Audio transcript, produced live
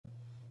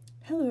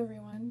Hello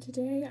everyone,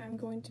 today I'm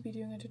going to be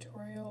doing a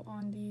tutorial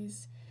on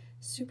these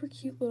super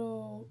cute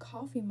little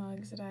coffee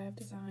mugs that I have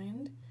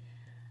designed.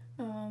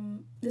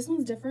 This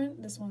one's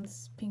different, this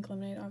one's pink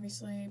lemonade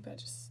obviously, but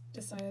just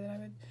decided that I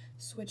would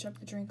switch up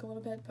the drink a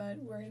little bit, but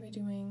we're going to be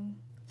doing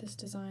this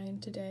design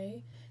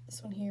today.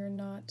 This one here,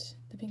 not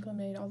the pink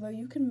lemonade, although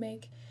you can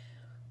make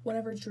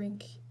whatever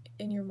drink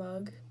in your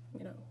mug,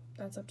 you know,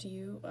 that's up to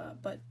you,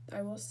 but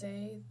I will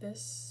say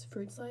this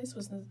fruit slice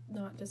was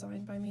not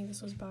designed by me.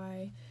 This was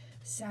by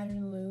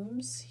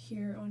RainbowLooms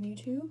here on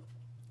YouTube.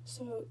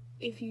 So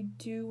if you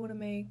do want to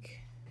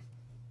make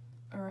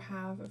or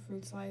have a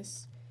fruit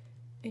slice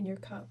in your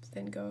cup,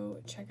 then go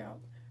check out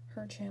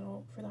her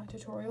channel for that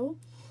tutorial.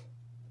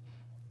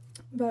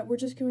 But we're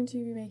just going to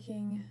be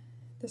making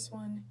this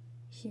one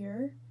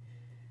here,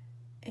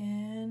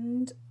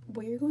 and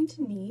what you're going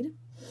to need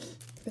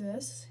for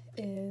this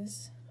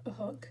is a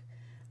hook.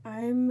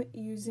 I'm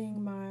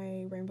using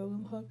my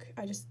RainbowLoom hook.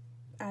 I just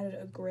added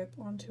a grip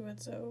onto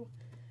it, so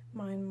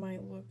mine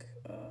might look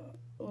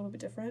a little bit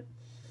different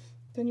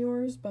than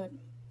yours, but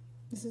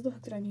this is the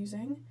hook that I'm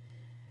using.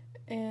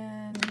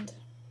 And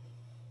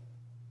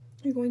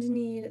you're going to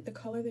need the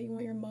color that you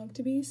want your mug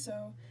to be,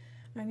 so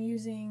I'm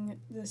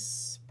using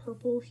this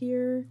purple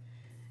here,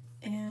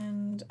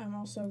 and I'm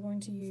also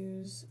going to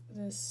use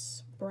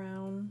this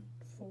brown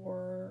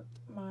for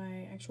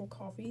my actual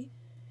coffee.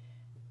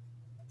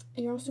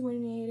 And you're also going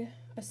to need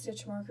a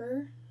stitch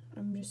marker.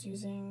 I'm just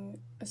using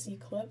a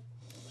C-clip.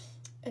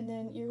 And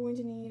then you're going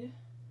to need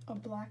a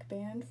black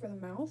band for the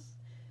mouth,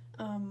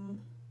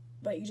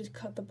 but you just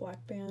cut the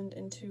black band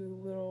into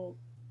little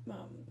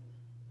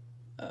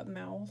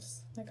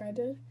mouths like I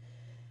did.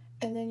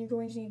 And then you're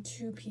going to need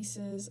 2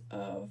 pieces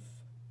of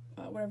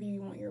whatever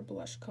you want your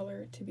blush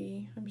color to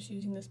be. I'm just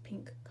using this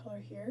pink color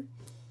here.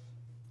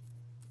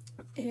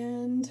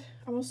 And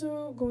I'm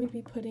also going to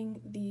be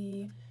putting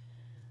the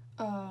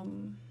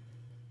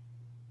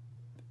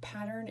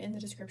pattern in the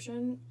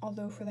description,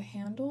 although for the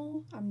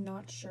handle I'm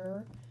not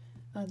sure.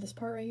 This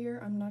part right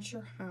here, I'm not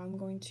sure how I'm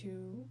going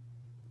to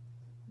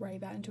write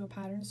that into a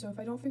pattern, so if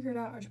I don't figure it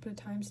out, I should put a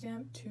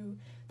timestamp to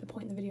the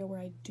point in the video where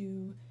I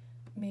do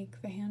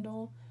make the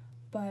handle.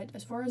 But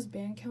as far as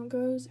band count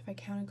goes, if I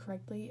counted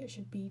correctly, it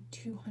should be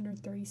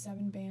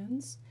 237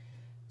 bands.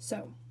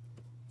 So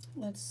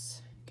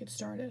let's get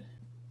started.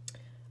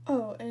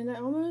 Oh, and I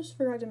almost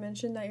forgot to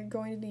mention that you're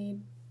going to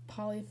need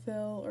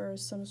polyfill or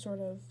some sort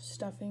of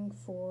stuffing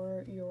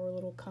for your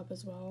little cup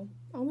as well.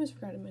 I almost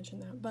forgot to mention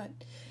that, but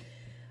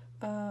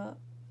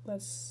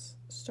let's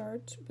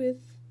start with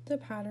the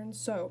pattern.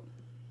 So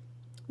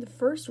the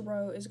first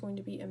row is going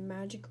to be a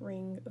magic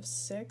ring of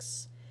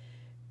 6,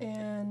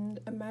 and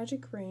a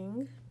magic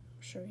ring,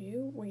 I'll show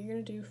you. What you're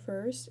going to do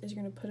first is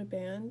you're going to put a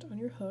band on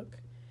your hook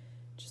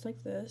just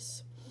like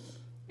this,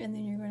 and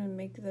then you're going to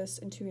make this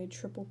into a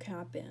triple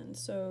cap band.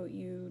 So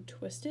you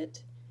twist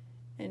it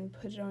and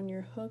put it on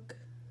your hook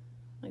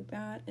like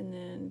that, and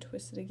then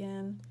twist it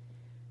again,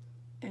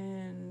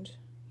 and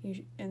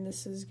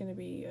this is going to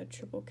be a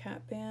triple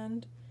cap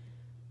band,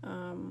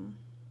 and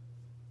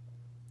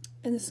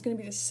this is going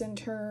to be the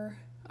center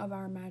of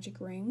our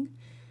magic ring.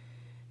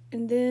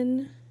 And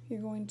then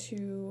you're going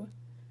to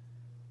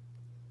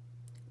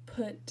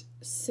put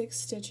 6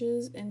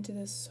 stitches into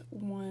this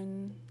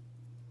one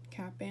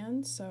cap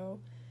band. So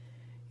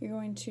you're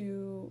going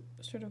to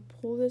sort of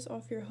pull this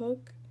off your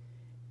hook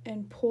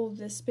and pull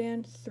this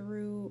band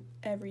through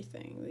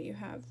everything that you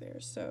have there,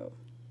 so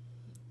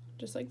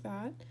just like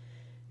that,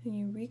 and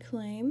you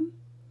reclaim,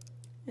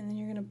 and then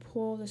you're going to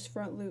pull this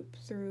front loop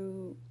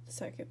through the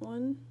second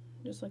one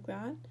just like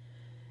that,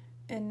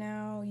 and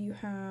now you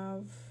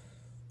have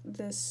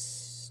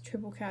this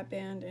triple cap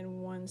band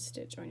and 1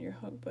 stitch on your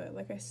hook. But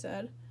like I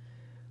said,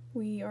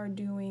 we are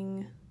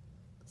doing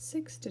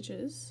 6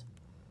 stitches,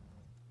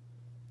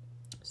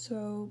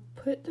 so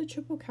put the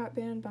triple cap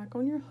band back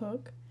on your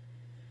hook.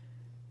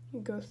 You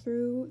go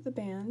through the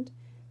band,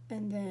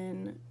 and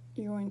then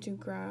you're going to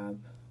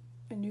grab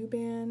a new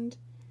band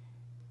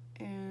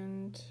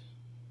and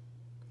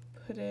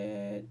put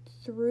it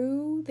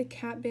through the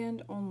cap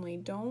band only.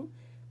 Don't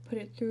put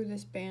it through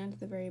this band at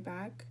the very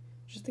back,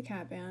 just the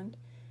cap band.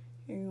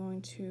 You're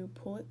going to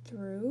pull it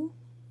through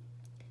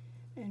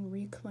and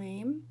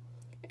reclaim,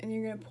 and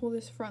you're going to pull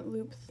this front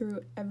loop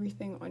through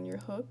everything on your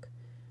hook,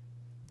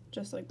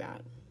 just like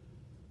that.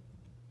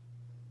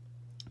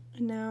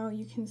 And now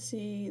you can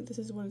see this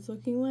is what it's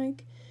looking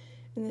like,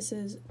 and this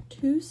is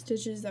 2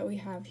 stitches that we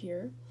have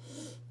here,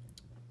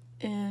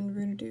 and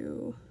we're going to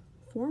do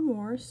 4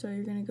 more. So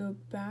you're going to go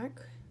back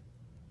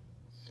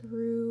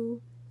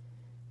through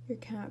your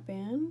cap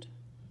band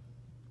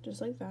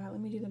just like that. Let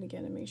me do that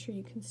again and make sure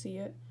you can see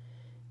it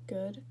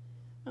good.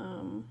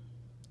 You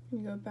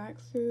go back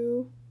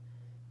through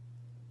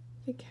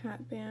the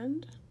cap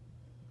band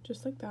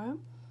just like that,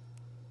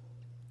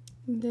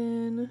 and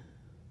then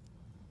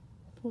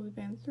pull the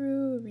band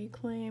through,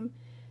 reclaim,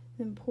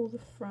 then pull the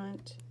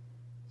front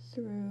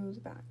through the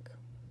back,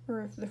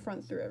 or the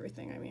front through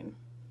everything, I mean.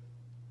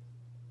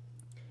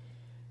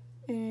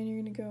 And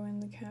you're going to go in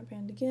the cap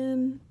band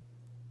again,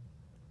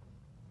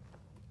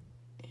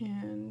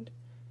 and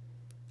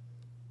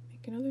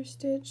make another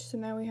stitch. So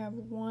now we have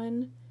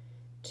 1,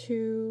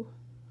 2,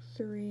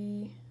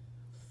 3,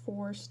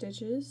 4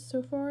 stitches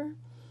so far.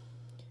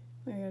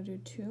 I gotta do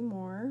 2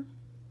 more.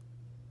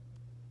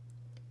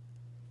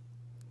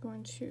 I'm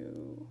going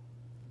to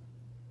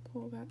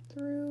pull that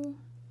through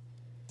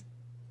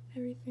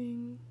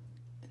everything,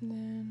 and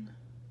then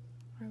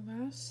our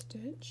last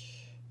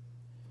stitch,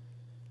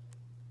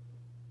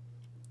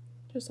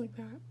 just like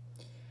that.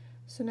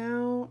 So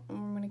now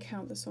I'm going to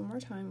count this one more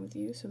time with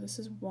you. So this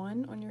is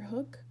 1 on your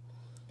hook,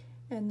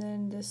 and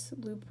then this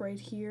loop right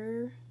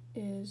here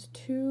is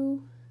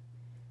 2,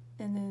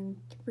 and then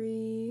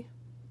 3,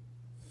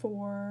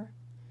 4,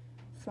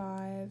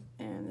 5,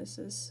 and this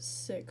is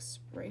 6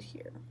 right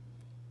here.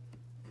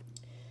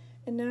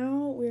 And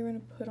now we're going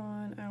to put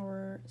on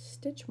our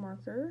stitch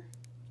marker,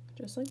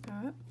 just like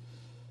that,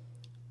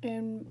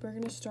 and we're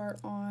going to start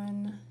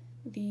on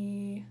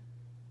the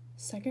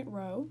second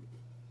row.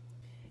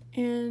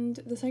 And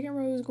the second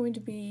row is going to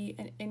be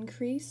an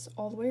increase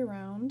all the way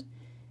around,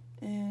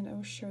 and I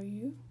will show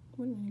you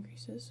what an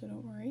increase is, so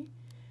don't worry.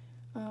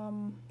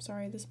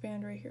 Sorry, this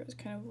band right here is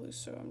kind of loose,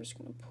 so I'm just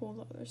going to pull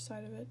the other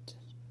side of it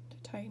to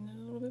tighten it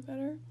a little bit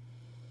better.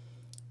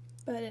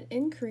 But an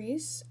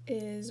increase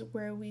is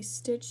where we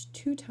stitch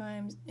 2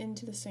 times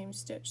into the same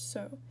stitch.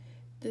 So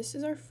this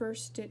is our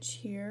first stitch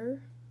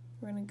here.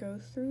 We're going to go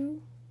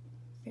through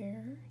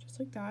there, just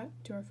like that,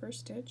 do our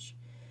first stitch.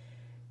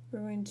 We're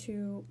going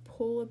to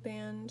pull a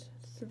band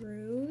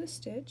through the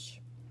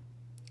stitch,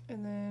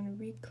 and then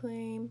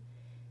reclaim,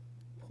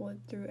 pull it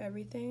through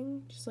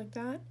everything, just like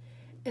that.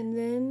 And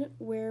then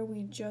where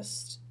we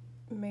just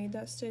made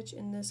that stitch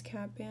in this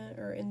cap band,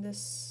 or in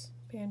this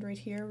band right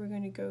here, we're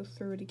going to go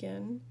through it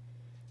again,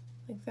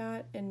 like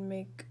that, and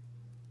make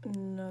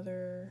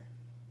another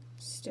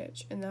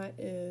stitch, and that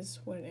is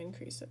what an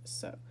increase is.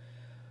 So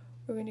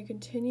we're going to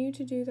continue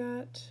to do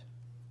that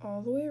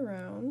all the way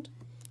around,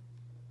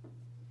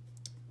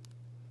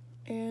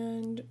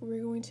 and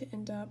we're going to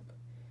end up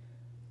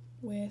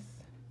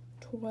with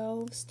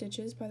 12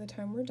 stitches by the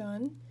time we're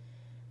done.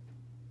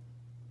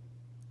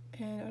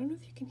 And I don't know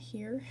if you can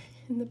hear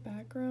in the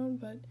background,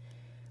 but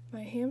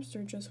my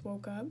hamster just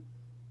woke up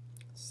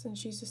since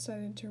she's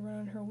decided to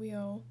run on her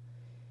wheel,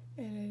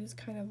 and it is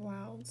kind of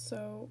loud,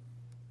 so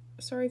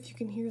sorry if you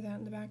can hear that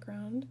in the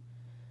background.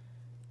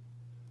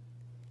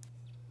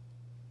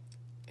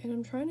 And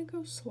I'm trying to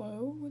go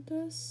slow with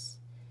this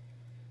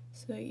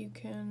so that you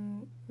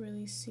can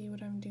really see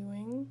what I'm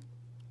doing.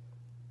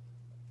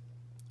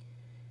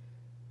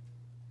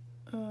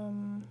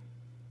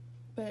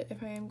 But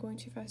if I am going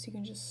too fast, you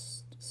can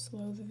just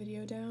slow the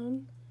video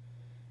down.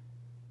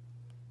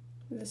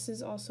 This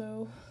is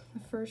also the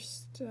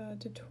first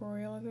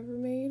tutorial I've ever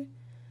made,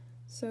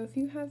 so if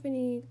you have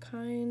any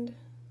kind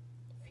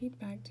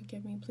feedback to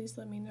give me, please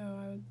let me know.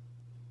 I would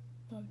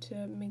love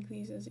to make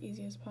these as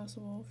easy as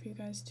possible for you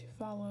guys to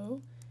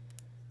follow.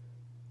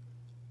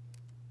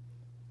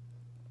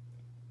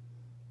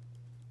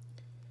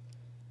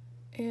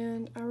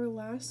 And our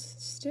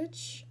last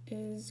stitch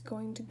is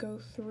going to go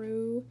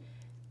through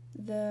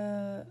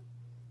the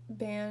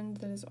band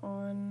that is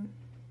on,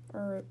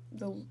 or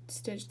the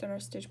stitch that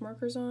our stitch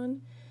marker's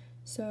on.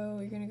 So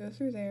you're going to go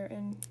through there,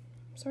 and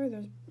sorry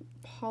there's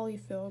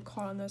polyfill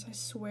caught on this. I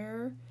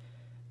swear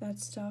that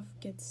stuff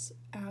gets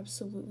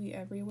absolutely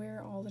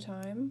everywhere all the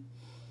time.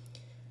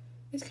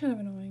 It's kind of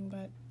annoying,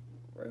 but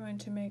we're going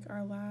to make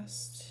our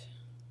last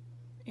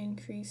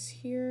increase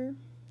here,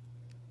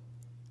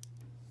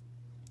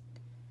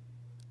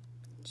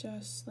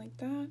 just like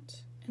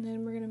that, and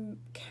then we're going to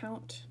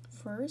count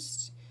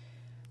first.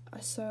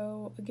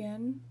 So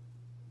again,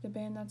 the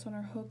band that's on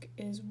our hook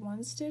is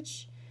 1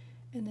 stitch,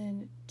 and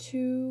then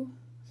 2,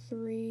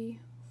 3,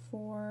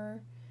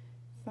 4,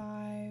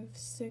 5,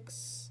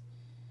 6,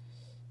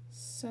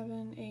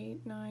 7,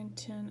 8, 9,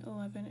 10,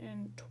 11,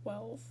 and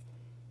 12.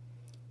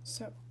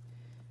 So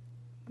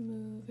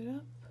move it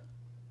up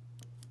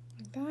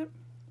like that.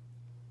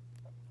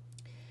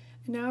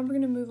 And now we're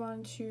going to move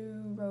on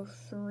to row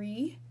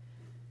 3.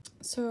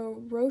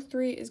 So row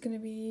 3 is going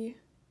to be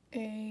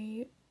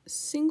a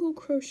single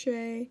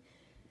crochet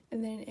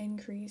and then an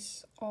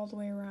increase all the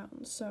way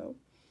around. So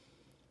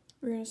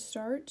we're going to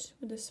start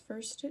with this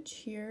first stitch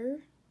here.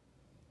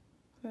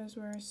 That is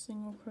where a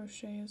single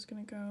crochet is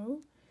going to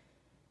go.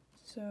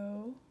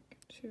 So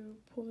to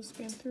pull this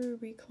band through,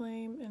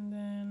 reclaim, and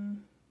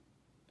then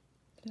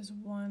there's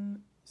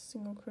 1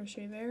 single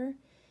crochet there,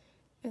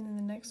 and then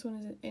the next one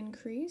is an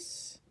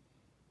increase.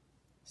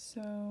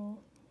 So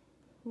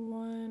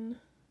 1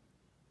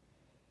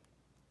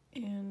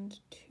 and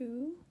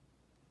 2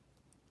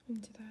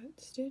 into that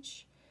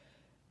stitch,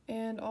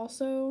 and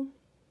also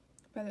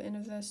by the end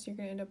of this you're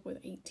going to end up with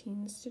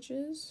 18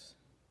 stitches.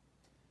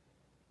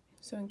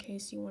 So in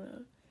case you want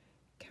to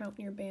count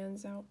your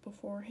bands out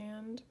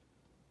beforehand,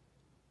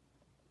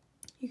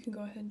 you can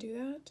go ahead and do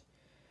that.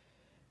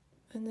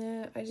 And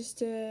then I just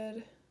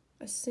did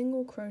a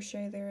single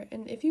crochet there,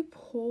 and if you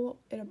pull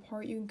it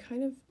apart you can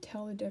kind of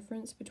tell the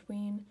difference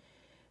between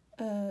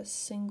a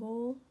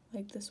single,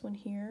 like this one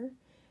here,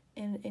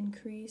 and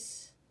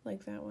increase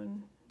like that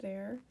one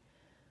there.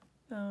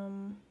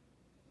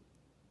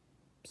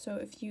 So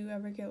if you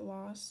ever get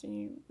lost and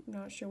you're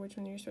not sure which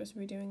one you're supposed to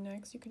be doing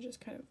next, you can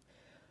just kind of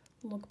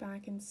look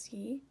back and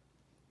see.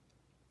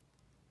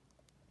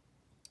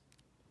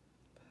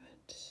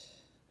 But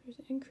there's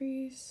an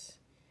increase,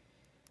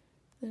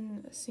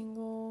 then a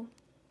single.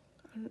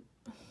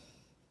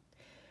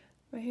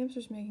 My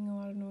hamster's making a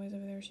lot of noise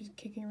over there. She's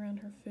kicking around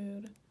her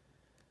food.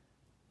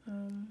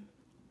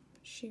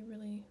 She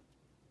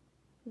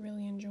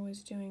really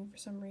enjoys doing for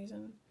some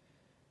reason,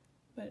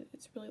 but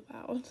it's really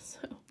loud, so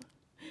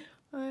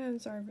I am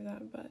sorry for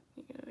that, but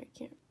you know, I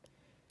can't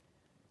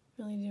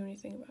really do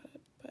anything about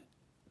it. But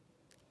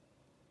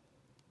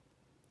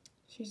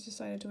she's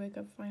decided to wake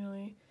up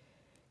finally,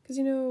 because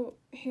you know,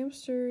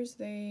 hamsters,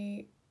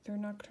 they're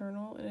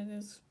nocturnal, and it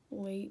is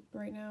late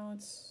right now.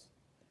 It's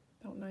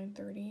about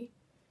 9:30.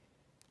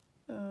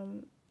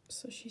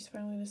 So she's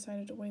finally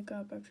decided to wake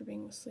up after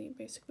being asleep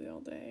basically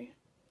all day.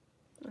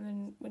 And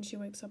then when she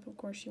wakes up, of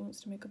course, she wants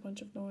to make a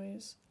bunch of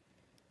noise.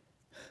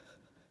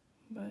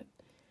 But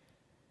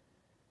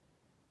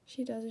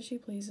she does as she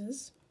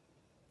pleases.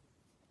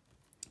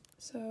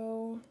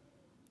 So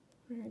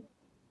we're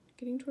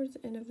getting towards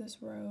the end of this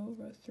row,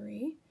 row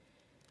 3.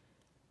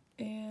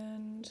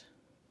 And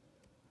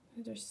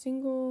there's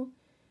single,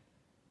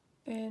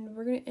 and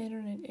we're going to enter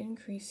an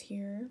increase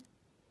here.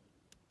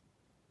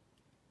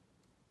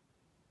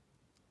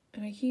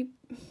 And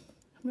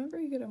I'm not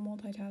very good at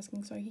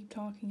multitasking, so I keep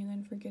talking and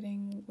then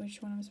forgetting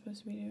which one I'm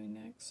supposed to be doing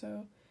next.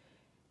 So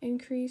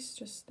increase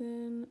just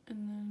then,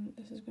 and then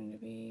this is going to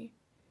be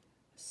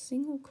a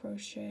single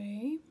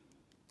crochet.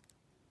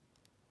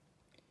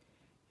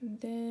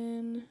 And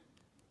then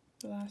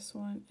the last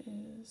one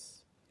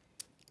is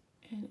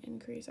an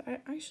increase. I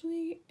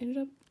actually ended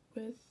up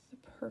with the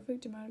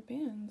perfect amount of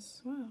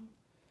bands. Wow.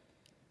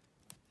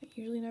 That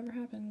usually never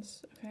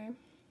happens. Okay.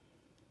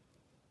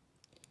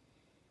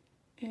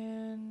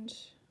 And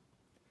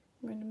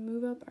I'm going to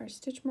move up our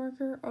stitch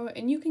marker. Oh,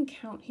 and you can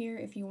count here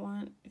if you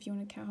want. If you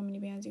want to count how many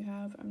bands you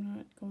have, I'm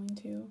not going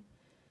to.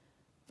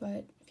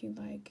 But if you'd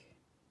like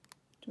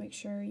to make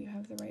sure you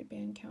have the right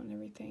band count and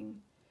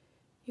everything,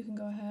 you can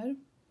go ahead.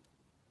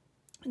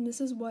 And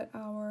this is what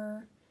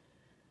our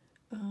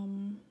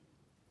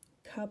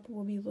cup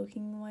will be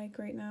looking like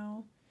right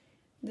now.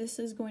 This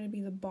is going to be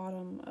the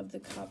bottom of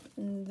the cup.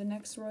 And the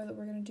next row that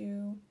we're going to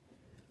do,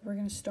 we're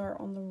going to start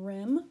on the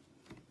rim.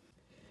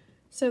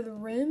 So the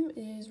rim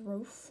is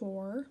row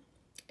 4,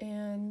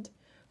 and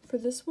for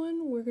this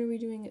one we're going to be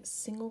doing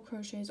single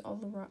crochets all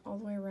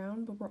the way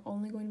around, but we're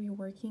only going to be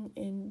working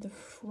in the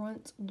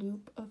front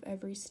loop of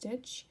every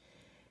stitch.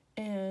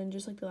 And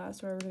just like the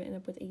last row, we're going to end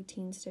up with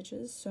 18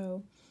 stitches.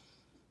 So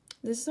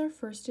this is our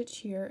first stitch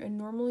here, and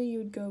normally you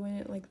would go in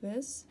it like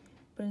this,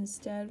 but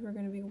instead we're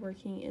going to be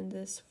working in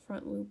this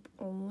front loop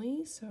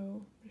only. So I'm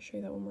going to show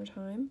you that one more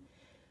time.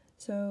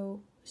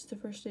 So this is the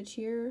first stitch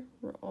here.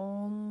 We're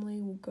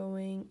only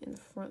going in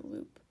the front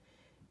loop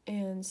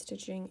and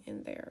stitching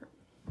in there.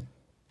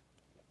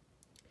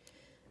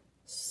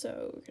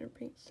 So we're going to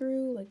bring it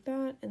through like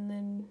that, and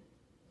then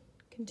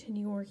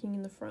continue working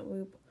in the front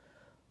loop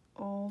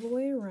all the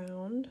way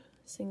around,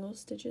 single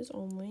stitches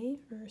only,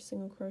 or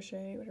single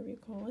crochet, whatever you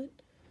call it.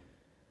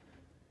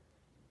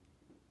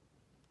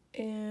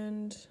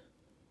 And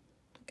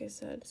like I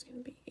said, it's going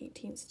to be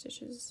 18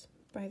 stitches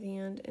by the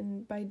end.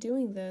 And by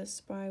doing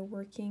this, by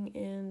working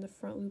in the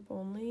front loop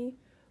only,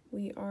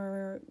 we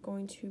are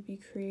going to be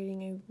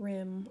creating a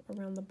rim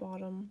around the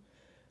bottom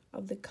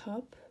of the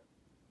cup,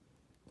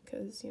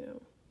 because, you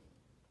know,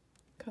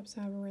 cups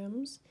have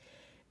rims.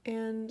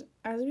 And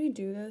as we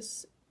do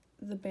this,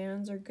 the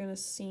bands are going to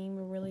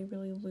seem really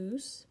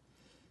loose,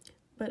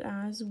 but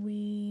as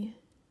we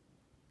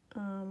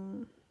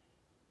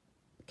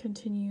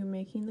continue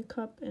making the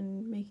cup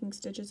and making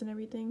stitches and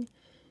everything,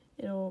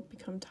 it'll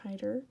become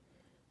tighter.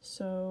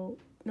 So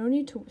no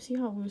need to see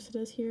how loose it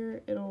is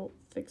here. It'll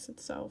fix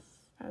itself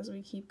as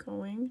we keep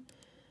going.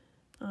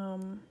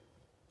 So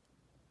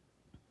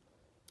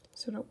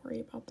don't worry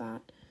about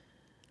that.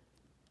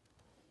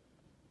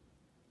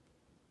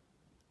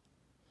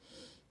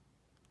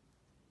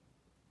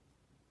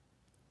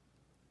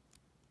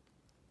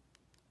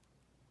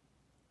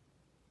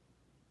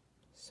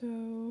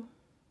 So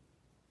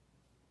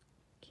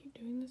keep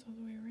doing this all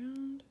the way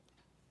around.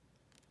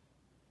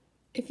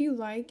 If you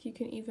like, you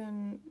can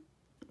even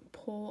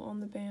pull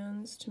on the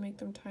bands to make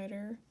them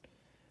tighter.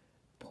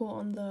 Pull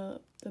on the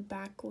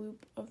back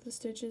loop of the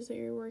stitches that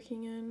you're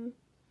working in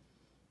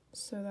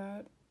so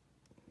that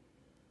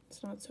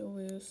it's not so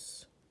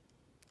loose.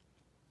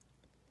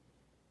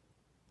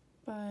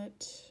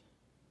 But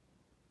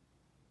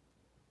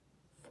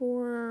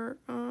for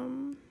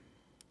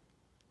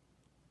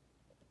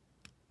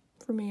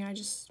me, I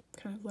just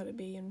kind of let it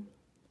be and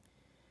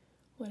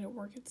let it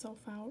work itself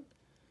out.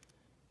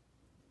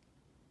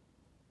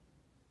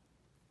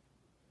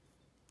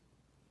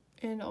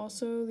 And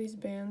also, these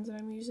bands that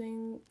I'm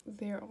using,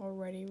 they're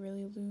already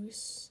really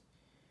loose.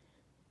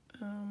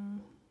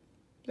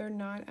 They're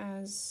not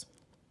as,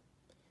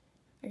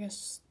 I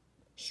guess,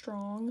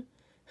 strong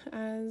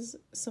as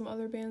some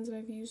other bands that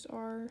I've used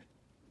are,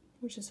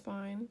 which is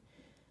fine.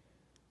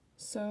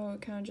 So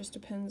it kind of just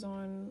depends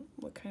on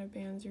what kind of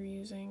bands you're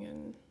using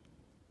and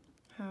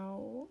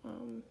how,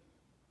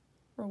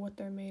 or what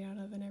they're made out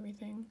of and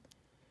everything.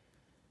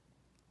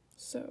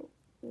 So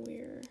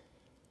we're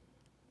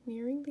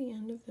nearing the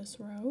end of this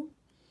row,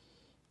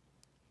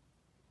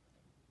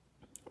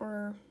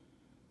 or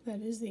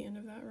that is the end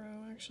of that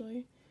row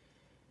actually.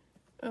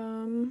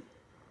 And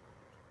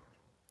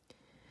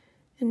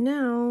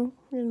now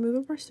we're gonna move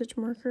up our stitch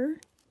marker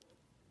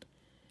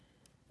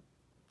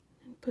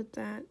and put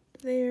that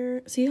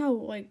there. See how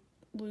like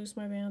loose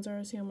my bands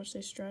are? See how much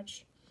they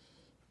stretch?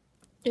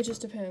 It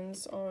just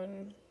depends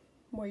on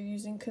what you're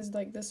using, because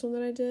like this one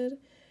that I did,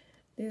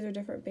 these are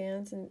different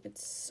bands and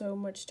it's so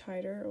much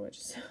tighter. Oh, I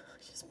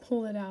just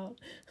pull it out.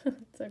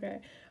 It's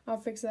okay. I'll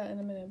fix that in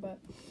a minute, but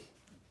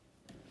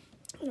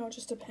it all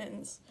just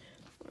depends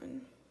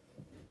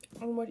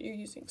on what you're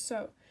using.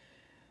 So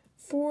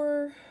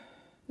for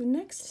the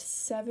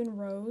next 7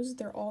 rows,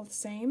 they're all the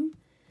same.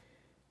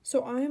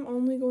 So I'm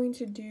only going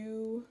to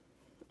do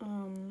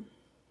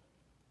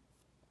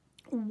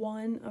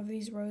one of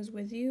these rows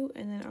with you,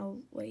 and then I'll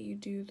let you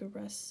do the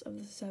rest of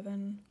the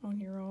 7 on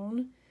your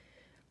own,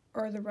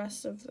 or the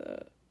rest of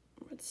the,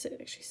 it's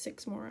actually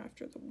 6 more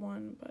after the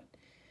 1, but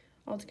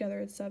altogether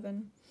it's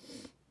 7.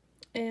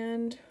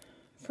 And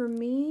for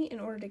me, in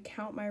order to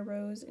count my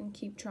rows and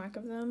keep track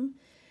of them,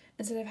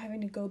 instead of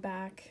having to go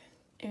back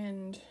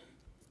and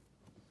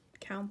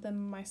count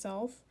them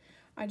myself,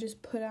 I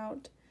just put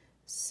out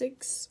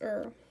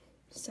 7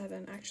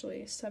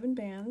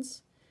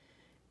 bands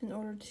in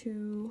order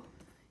to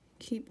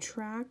keep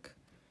track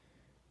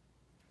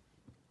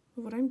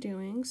of what I'm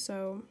doing.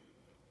 So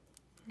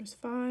there's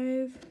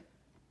 5,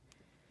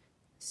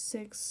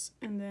 6,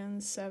 and then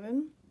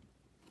 7.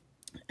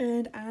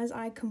 And as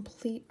I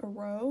complete a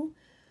row,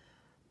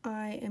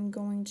 I am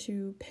going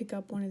to pick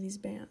up one of these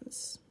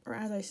bands, or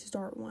as I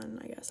start one,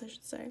 I guess I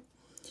should say.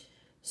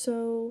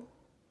 So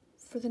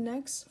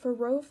for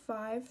row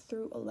 5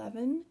 through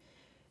 11,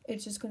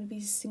 it's just going to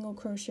be single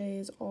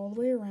crochets all the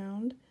way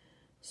around.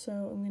 So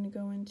I'm going to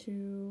go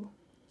into,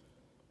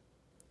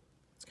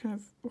 it's kind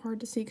of hard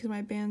to see because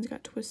my bands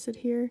got twisted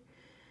here,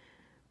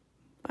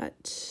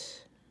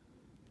 but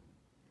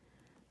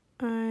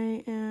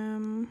I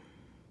am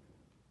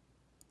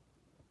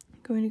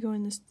going to go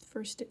in this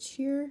first stitch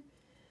here,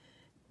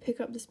 pick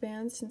up this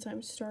band since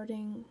I'm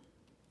starting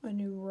a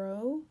new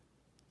row,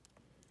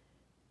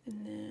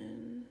 and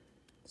then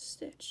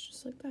stitch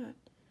just like that,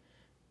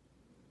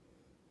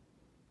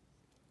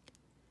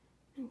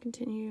 and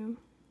continue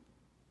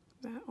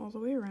that all the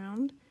way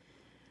around.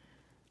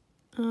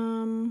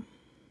 You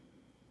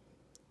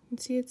can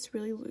see it's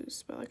really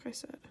loose, but like I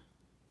said,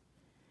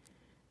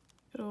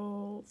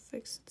 it'll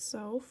fix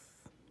itself.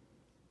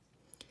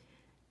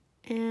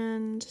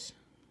 And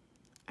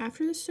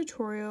after this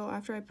tutorial,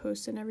 after I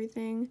post and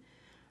everything,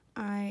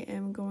 I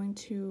am going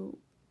to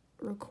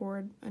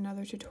record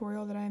another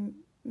tutorial that I'm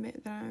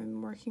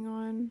working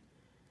on,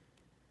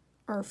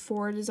 or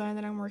for a design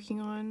that I'm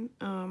working on,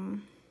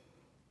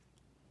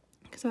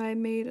 because I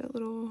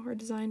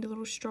designed a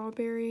little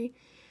strawberry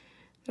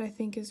that I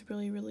think is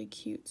really, really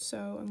cute.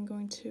 So I'm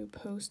going to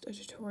post a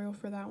tutorial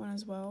for that one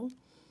as well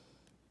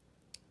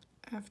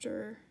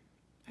after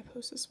I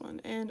post this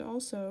one. And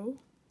also,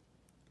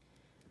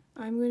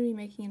 I'm going to be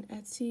making an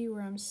Etsy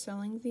where I'm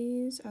selling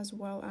these, as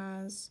well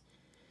as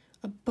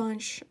a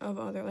bunch of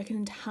other, like an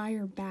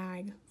entire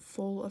bag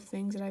full of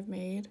things that I've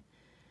made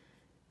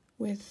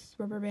with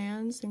rubber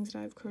bands, things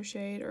that I've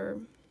crocheted, or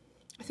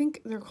I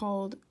think they're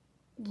called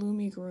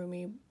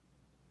Loomigurumi.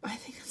 I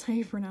think that's how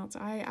you pronounce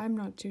it. I'm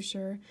not too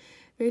sure.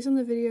 Based on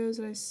the videos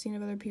that I've seen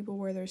of other people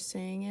where they're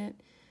saying it,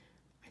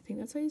 I think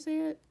that's how you say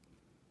it,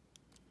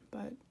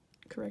 but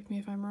correct me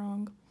if I'm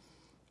wrong.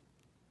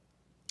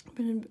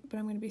 But I'm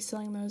going to be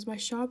selling those. My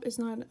shop is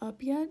not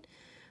up yet,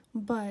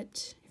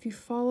 but if you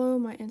follow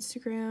my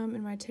Instagram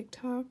and my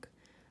TikTok,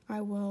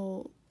 I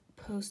will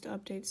post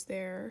updates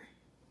there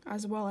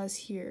as well as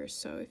here.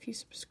 So if you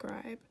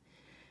subscribe,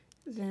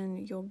 then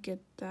you'll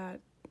get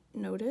that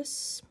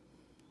notice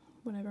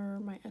whenever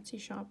my Etsy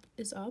shop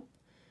is up.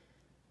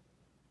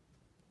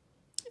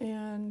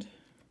 And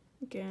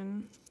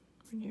again,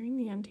 we're nearing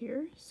the end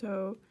here,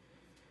 so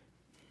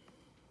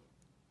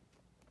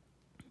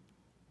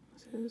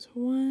this is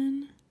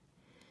 1,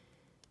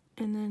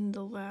 and then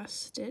the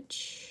last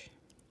stitch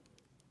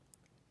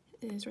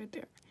is right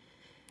there.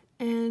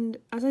 And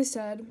as I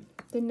said,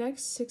 the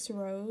next 6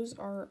 rows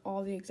are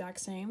all the exact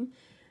same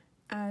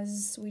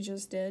as we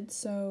just did,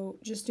 so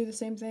just do the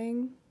same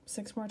thing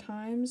 6 more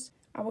times.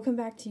 I will come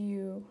back to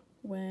you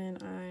when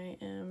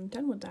I am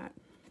done with that.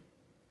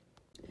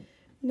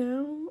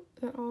 Now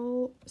that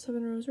all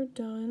 7 rows are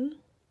done,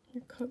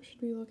 your cup should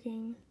be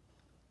looking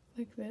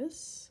like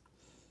this.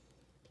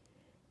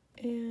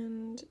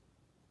 And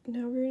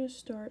now we're going to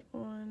start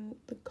on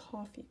the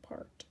coffee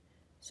part.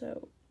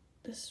 So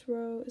this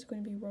row is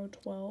going to be row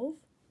 12.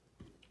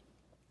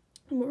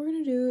 And what we're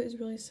going to do is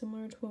really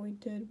similar to what we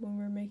did when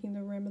we were making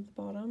the rim at the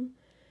bottom.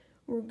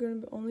 We're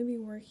to only be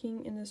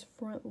working in this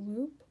front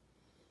loop,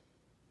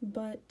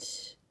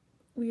 but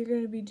we are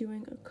going to be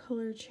doing a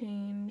color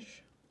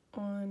change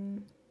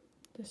on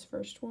this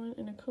first one.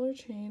 And a color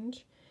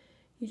change,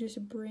 you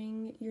just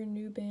bring your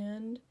new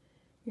band,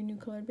 your new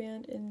colored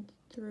band, in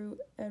through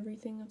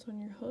everything that's on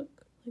your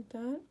hook, like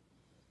that,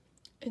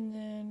 and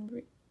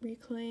then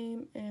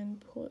reclaim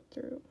and pull it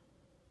through,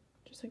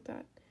 just like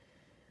that.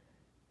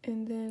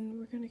 And then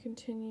we're going to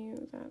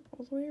continue that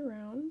all the way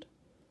around,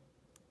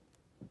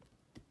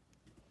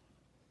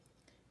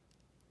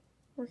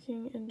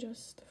 working in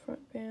just the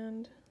front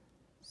band,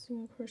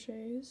 single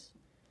crochets.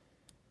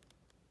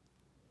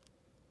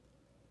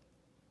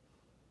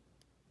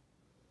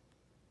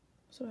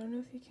 So I don't know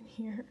if you can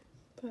hear,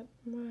 but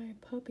my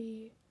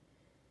puppy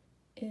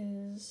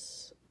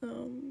is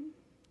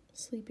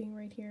sleeping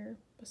right here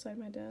beside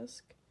my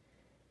desk,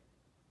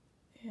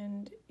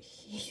 and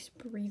he's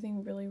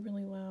breathing really,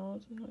 really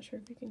loud. I'm not sure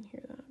if you can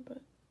hear that,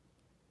 but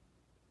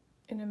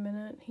in a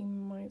minute he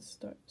might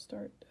start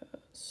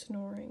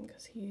snoring,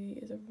 because he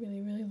is a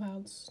really, really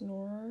loud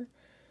snorer.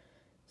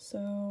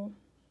 So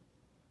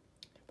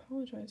I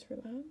apologize for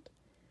that.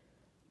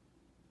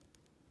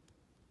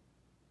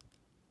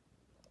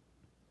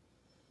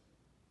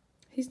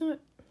 He's not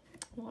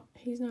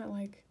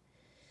like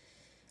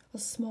a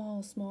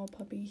small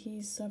puppy.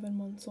 He's 7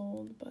 months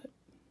old, but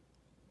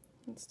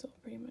it's still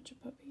pretty much a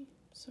puppy,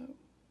 so.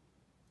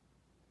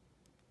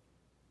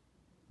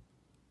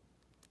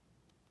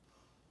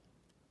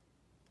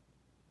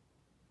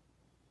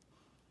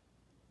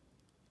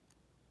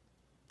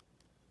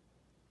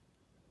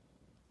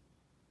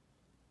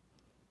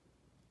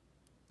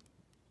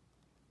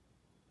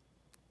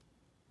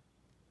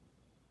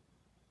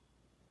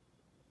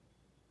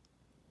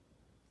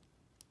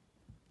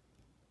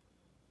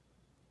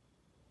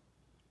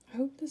 I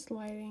hope this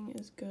lighting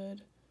is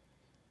good.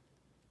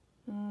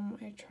 I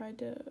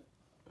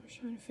was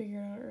trying to figure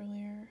it out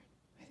earlier.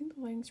 I think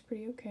the lighting's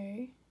pretty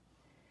okay.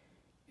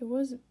 I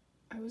was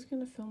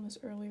gonna film this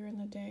earlier in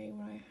the day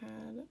when I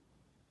had,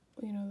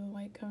 you know, the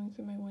light coming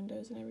through my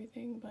windows and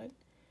everything, but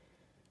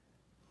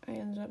I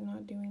ended up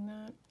not doing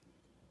that.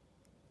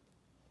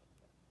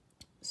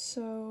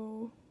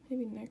 So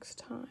maybe next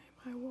time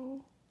I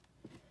will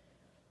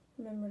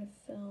remember to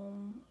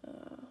film,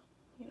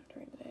 you know,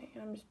 during the day.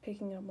 I'm just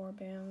picking up more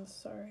bands,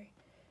 sorry.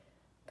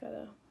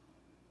 Gotta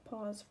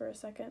pause for a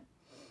second.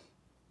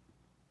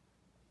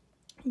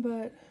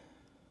 But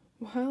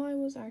while I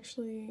was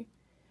actually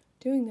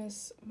doing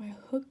this, my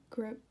hook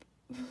grip,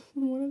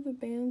 one of the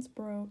bands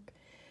broke.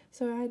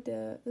 So I had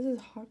to, this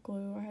is hot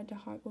glue, I had to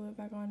hot glue it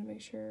back on to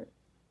make sure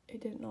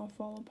it didn't all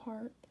fall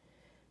apart,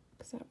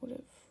 because that would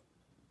have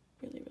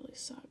really, really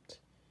sucked.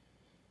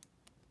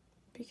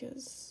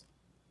 Because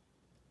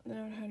then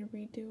I would have to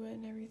redo it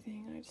and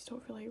everything, and I just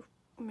don't feel like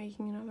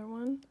making another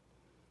one.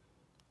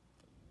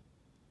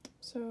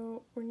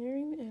 So we're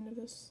nearing the end of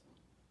this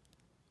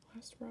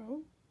last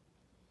row.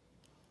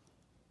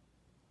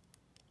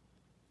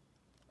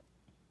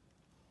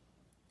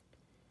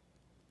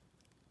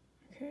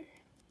 Okay.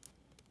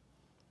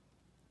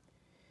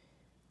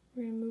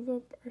 We're going to move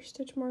up our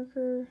stitch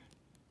marker.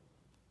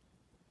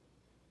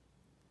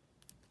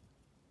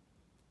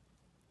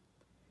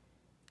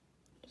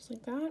 Just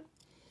like that.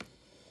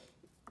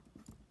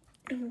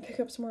 I'm going to pick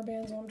up some more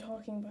bands while I'm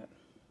talking, but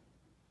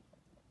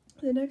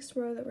the next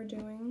row that we're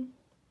doing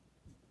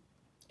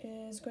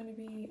is going to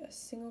be a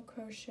single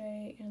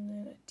crochet and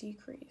then a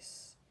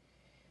decrease.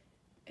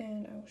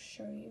 And I will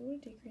show you what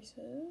a decrease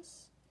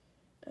is.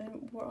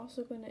 And we're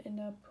also going to end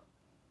up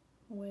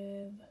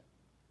with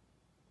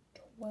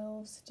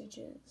 12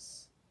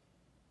 stitches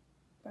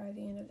by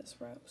the end of this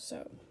row.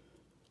 So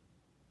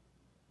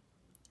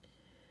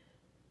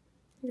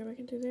go back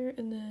into there,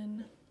 and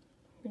then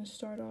I'm going to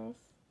start off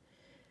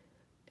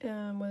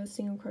with a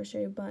single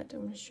crochet, but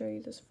I'm going to show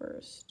you this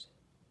first.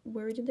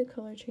 Where we did the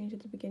color change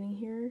at the beginning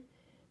here,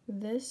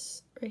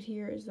 this right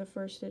here is the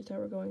first stitch that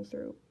we're going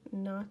through,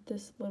 not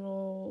this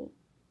little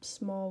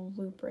small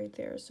loop right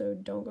there. So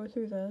don't go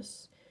through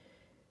this,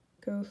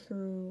 go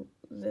through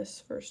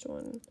this first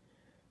one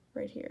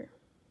right here,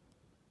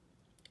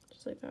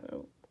 just like that.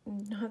 Oh,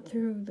 not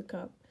through the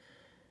cup,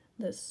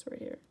 this right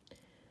here.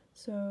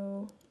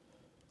 So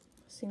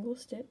single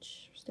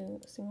stitch,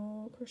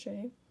 single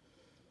crochet,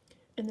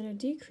 and then a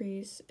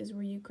decrease is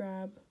where you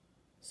grab,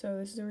 so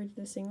this is where we did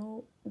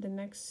the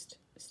next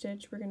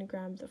stitch we're going to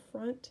grab the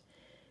front,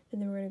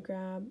 and then we're going to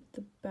grab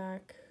the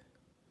back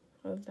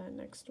of that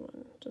next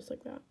one, just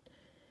like that,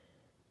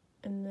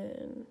 and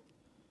then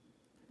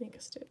make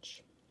a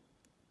stitch,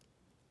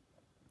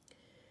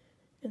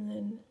 and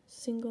then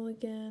single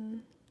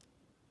again.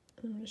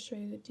 I'm going to show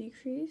you the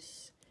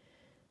decrease.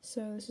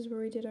 So this is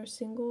where we did our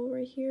single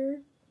right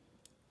here.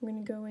 I'm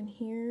going to go in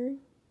here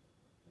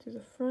to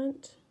the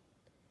front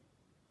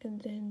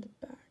and then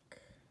the back,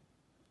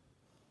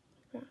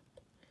 like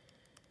that.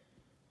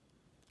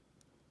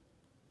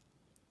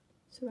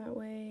 So that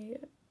way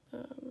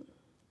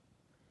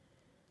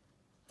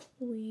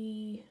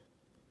we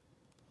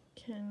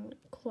can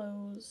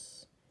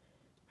close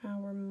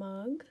our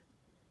mug,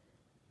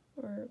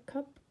 or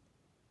cup,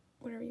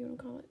 whatever you want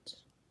to call it.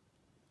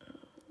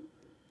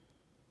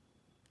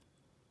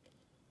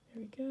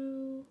 There we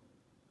go.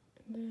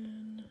 And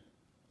then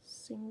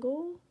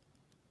single.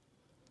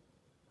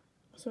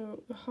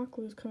 So the hot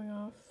glue is coming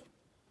off.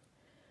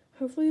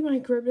 Hopefully my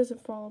grip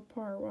doesn't fall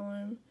apart while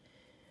I'm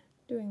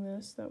doing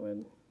this. That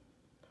would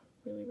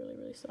really, really,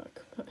 really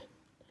suck. But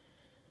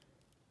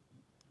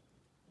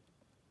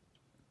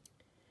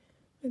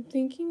I'm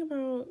thinking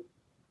about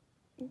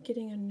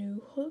getting a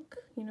new hook,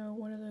 you know,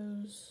 one of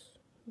those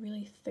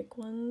really thick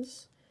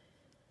ones,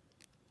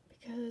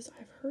 because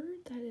I've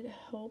heard that it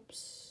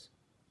helps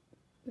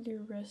with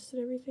your wrist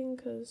and everything,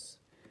 because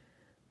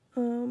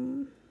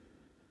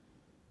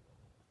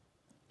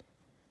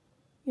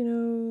you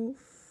know,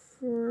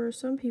 for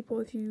some people,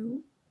 if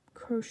you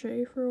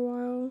crochet for a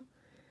while,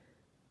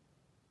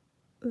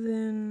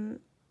 then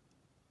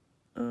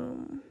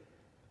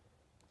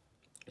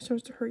it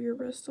starts to hurt your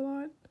wrist a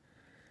lot.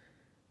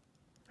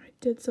 I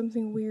did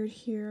something weird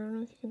here, I don't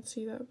know if you can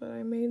see that, but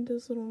I made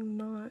this little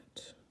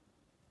knot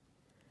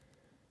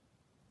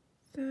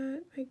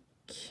that I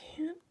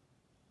can't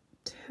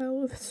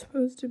tell if it's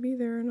supposed to be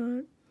there or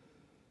not.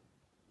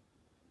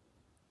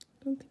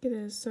 I don't think it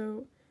is,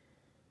 so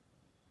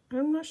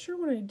I'm not sure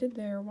what I did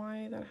there,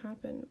 why that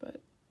happened, but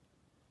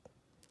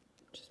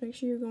just make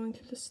sure you're going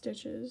through the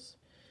stitches.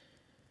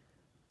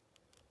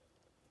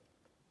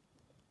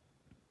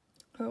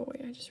 Oh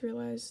wait, I just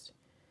realized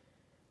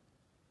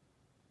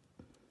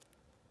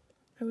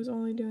I was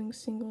only doing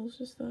singles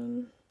just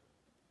then.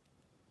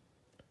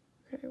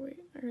 Okay,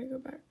 wait, I gotta go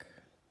back.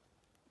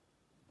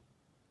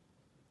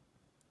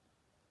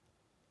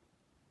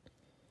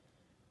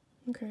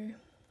 Okay.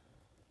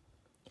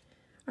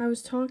 I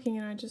was talking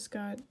and I just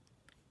got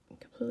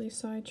completely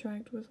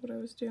sidetracked with what I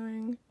was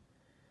doing.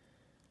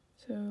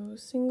 So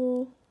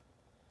single,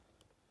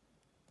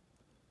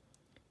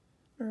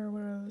 or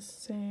what I was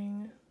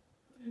saying,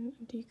 and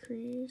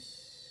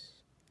decrease.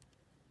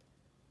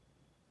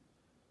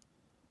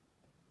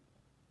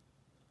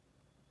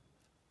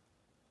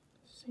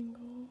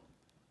 Single.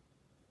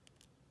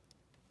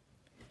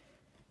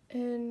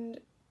 And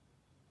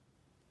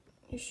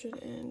you should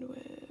end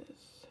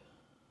with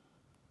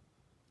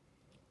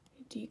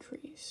a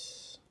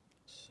decrease.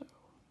 So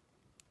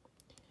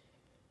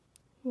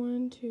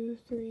 1, 2,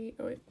 3,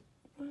 oh wait,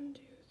 1,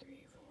 2,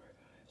 3, 4,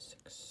 5,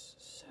 6,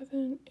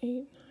 7, 8,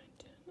 9,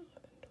 10, 11,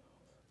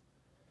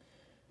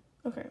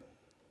 12. Okay.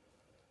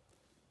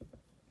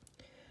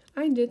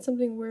 I did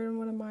something weird in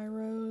one of my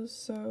rows,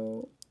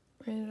 so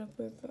I ended up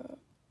with a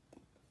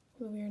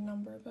weird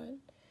number, but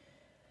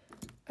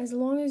as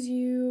long as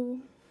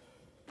you,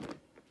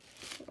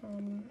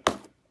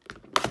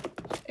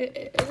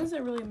 it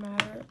doesn't really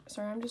matter.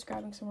 Sorry, I'm just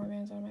grabbing some more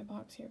bands out of my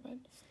box here, but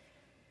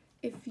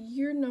if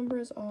your number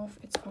is off,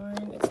 it's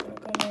fine. It's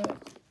not gonna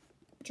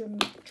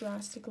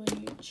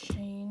drastically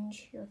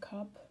change your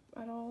cup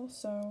at all,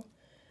 so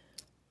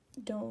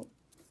don't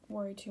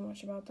worry too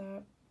much about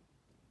that.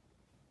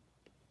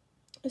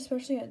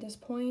 Especially at this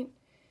point,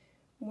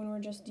 when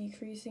we're just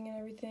decreasing and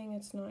everything,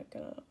 it's not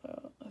gonna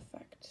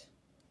affect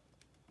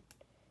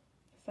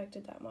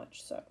it that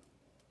much. So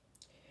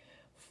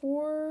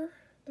for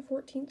the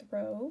 14th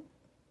row,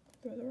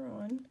 further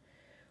on,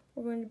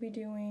 we're going to be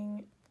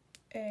doing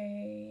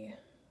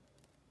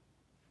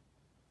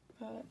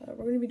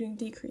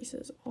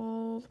decreases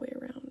all the way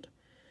around.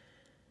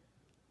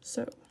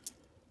 So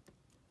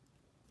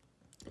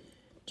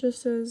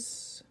just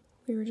as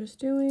we were just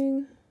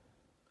doing,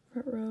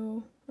 front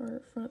row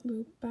or front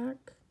loop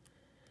back,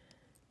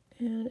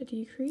 and a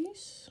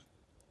decrease,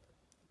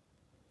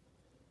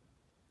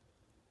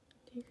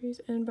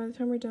 and by the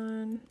time we're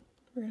done,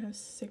 we're gonna have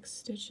 6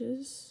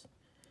 stitches.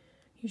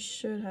 You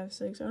should have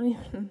 6. I don't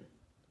even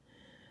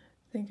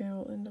think I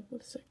will end up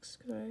with 6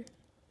 because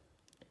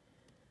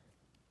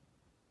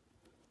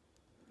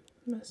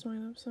I messed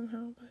mine up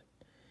somehow. But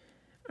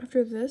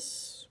after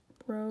this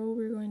row,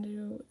 we're going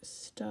to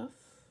stuff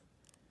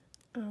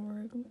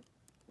our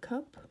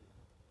cup.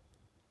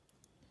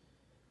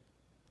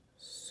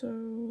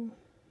 So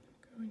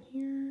go in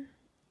here,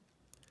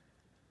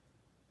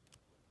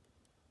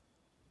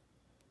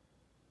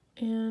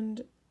 and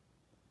there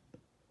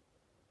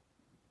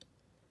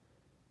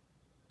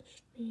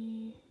should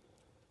be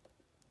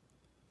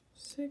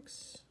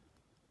 6.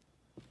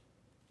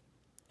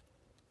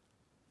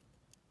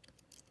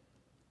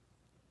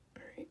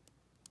 Alright,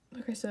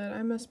 like I said,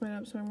 I messed mine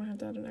up, so I'm gonna have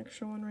to add an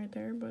extra one right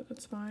there, but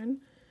that's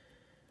fine.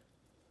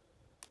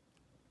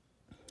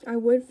 I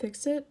would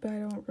fix it, but I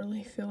don't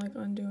really feel like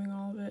undoing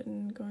all of it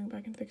and going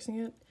back and fixing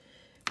it,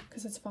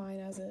 because it's fine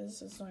as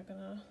is. It's not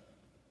gonna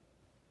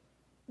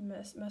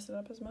mess it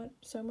up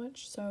so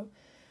much. So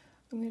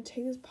I'm gonna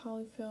take this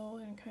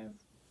polyfill and kind of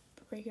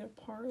break it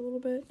apart a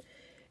little bit,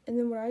 and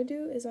then what I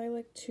do is I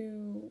like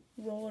to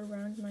roll it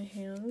around my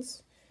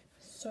hands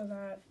so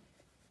that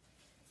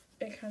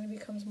it kind of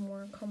becomes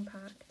more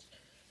compact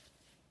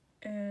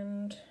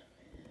and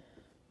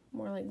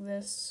more like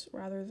this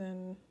rather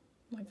than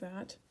like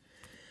that.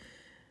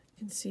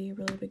 You can see a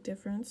really big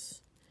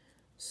difference.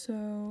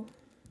 So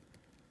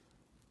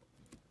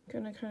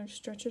gonna kind of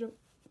stretch it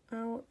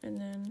out and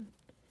then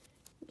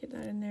get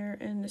that in there.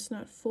 And it's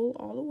not full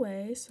all the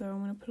way, so I'm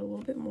gonna put a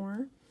little bit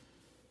more.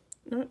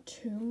 Not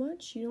too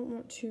much. You don't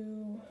want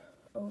to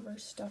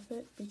overstuff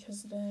it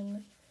because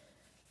then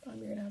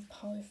you're gonna have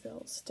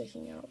polyfill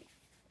sticking out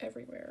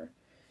everywhere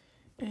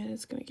and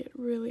it's gonna get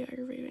really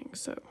aggravating.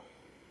 So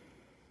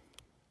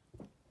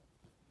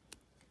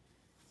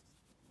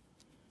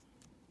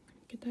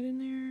get that in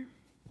there.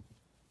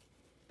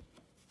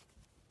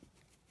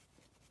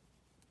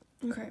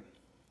 Okay,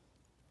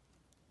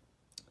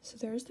 so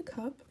there's the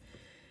cup.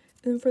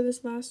 And then for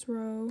this last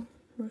row,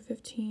 row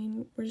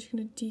 15, we're just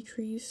gonna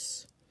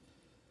decrease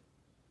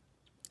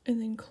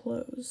and then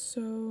close.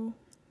 So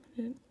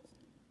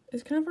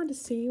it's kind of hard to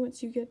see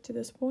once you get to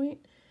this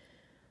point,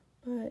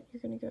 but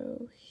you're gonna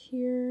go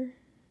here,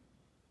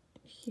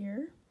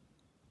 here,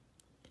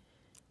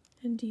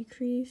 and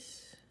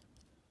decrease,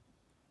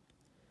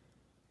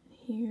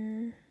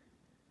 here,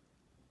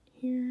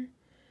 here.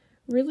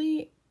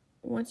 Really,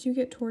 once you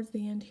get towards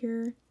the end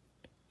here,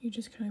 you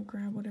just kind of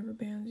grab whatever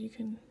bands you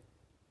can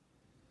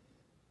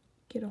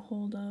get a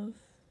hold of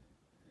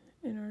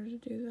in order to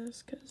do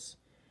this, because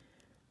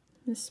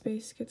this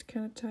space gets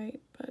kind of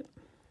tight. But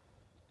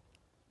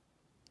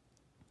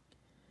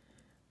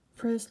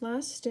for this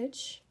last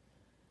stitch,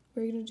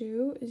 what you're going to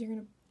do is you're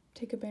going to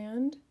take a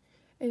band,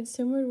 and it's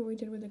similar to what we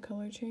did with the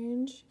color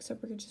change,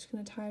 except we're just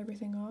going to tie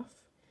everything off.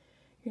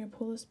 You're going to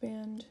pull this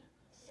band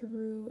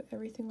through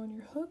everything on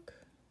your hook,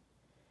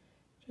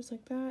 just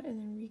like that, and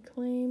then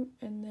reclaim,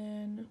 and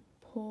then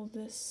pull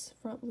this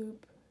front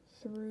loop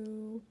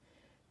through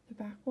the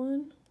back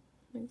one,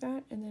 like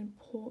that, and then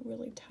pull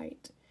really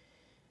tight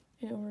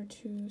in order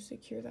to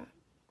secure that.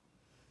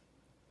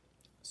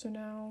 So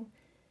now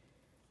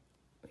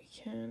we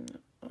can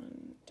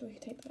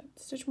take that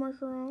stitch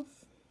marker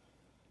off.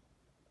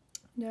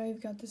 Now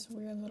you've got this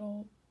weird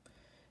little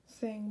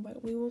thing,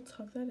 but we will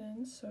tuck that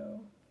in,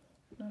 so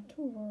not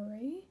to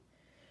worry.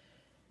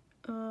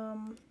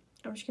 I'm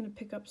just going to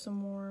pick up some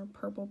more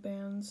purple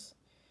bands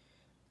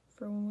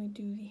for when we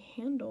do the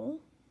handle,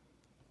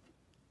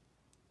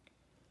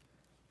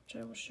 which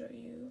I will show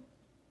you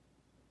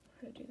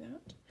how to do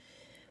that.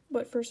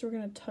 But first we're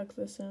going to tuck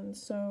this in,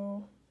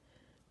 so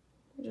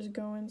just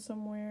go in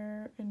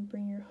somewhere and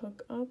bring your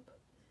hook up,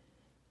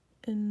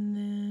 and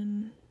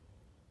then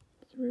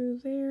through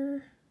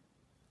there,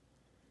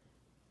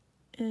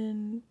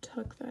 and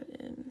tuck that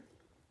in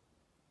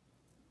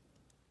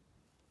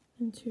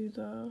into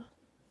the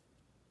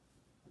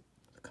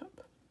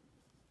cup,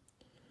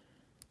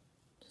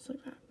 just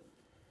like that.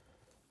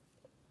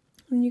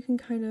 And you can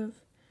kind of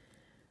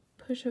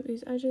push up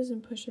these edges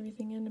and push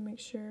everything in to make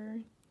sure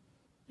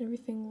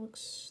everything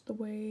looks the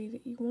way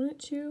that you want it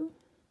to.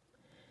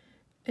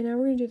 And now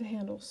we're going to do the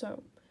handle.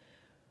 So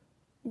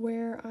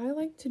where I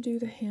like to do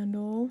the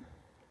handle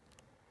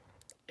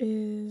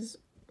is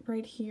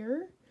right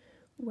here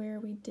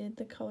where we did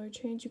the color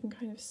change. You can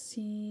kind of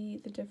see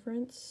the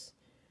difference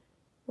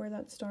where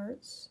that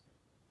starts.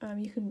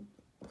 You can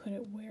put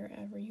it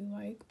wherever you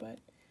like, but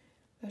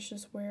that's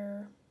just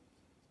where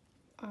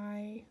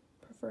I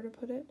prefer to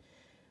put it.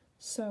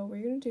 So what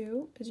you're going to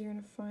do is you're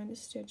going to find a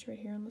stitch right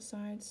here on the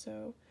side.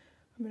 So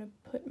I'm going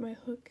to put my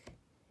hook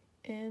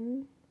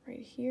in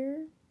right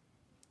here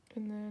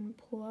and then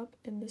pull up,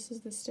 and this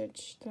is the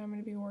stitch that I'm going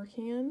to be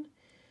working in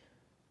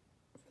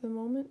for the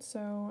moment. So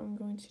I'm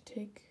going to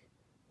take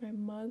my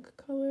mug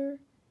color,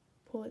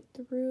 pull it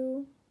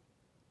through,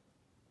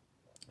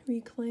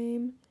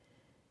 reclaim,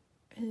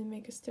 and then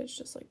make a stitch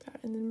just like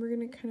that. And then we're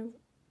going to kind of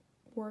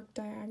work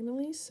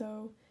diagonally.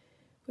 So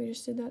we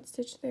just did that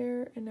stitch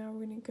there, and now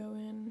we're going to go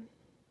in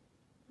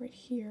right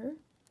here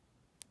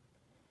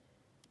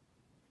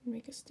and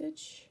make a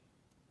stitch.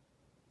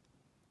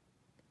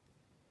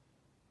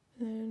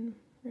 Then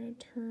we're going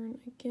to turn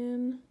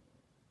again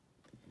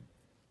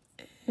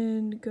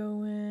and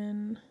go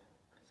in,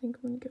 I think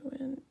I'm going to go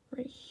in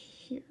right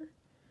here,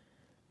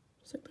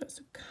 just like that,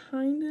 so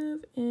kind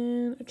of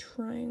in a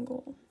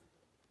triangle.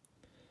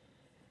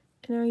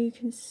 And now you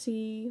can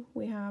see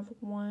we have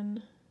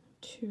 1,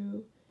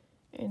 2,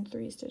 and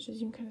 3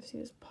 stitches. You can kind of see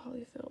this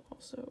polyfill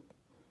also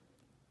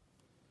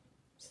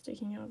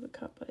sticking out of the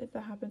cup, but if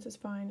that happens, it's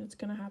fine. It's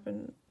going to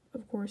happen,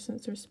 of course,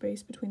 since there's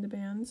space between the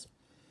bands.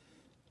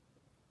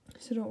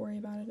 So don't worry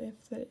about it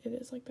if it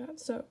is like that.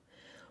 So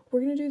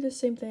we're going to do the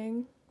same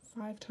thing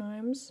 5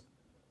 times.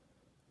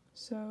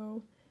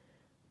 So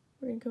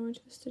we're going to go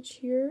into the stitch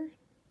here.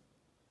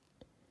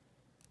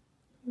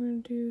 I'm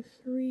going to do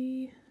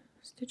 3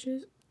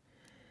 stitches.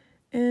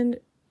 And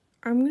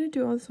I'm going to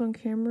do all this on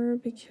camera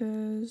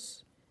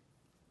because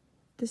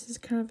this is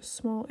kind of a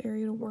small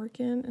area to work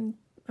in, and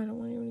I don't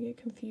want anyone to get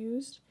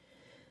confused.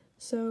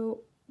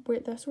 So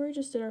that's where we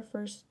just did our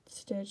first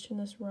stitch in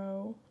this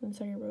row, and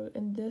second row,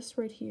 and this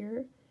right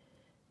here,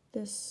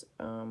 this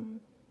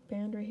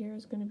band right here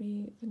is going to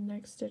be the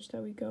next stitch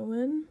that we go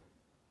in.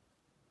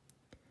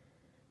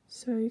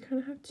 So you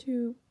kind of have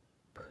to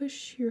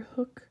push your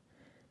hook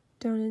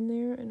down in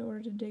there in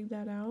order to dig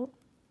that out.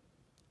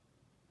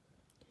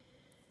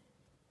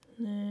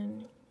 And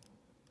then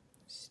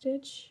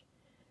stitch,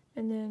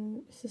 and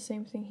then it's the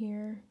same thing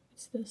here.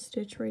 It's the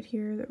stitch right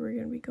here that we're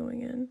going to be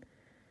going in.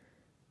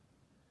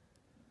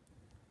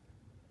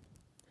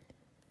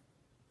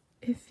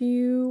 If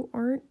you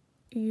aren't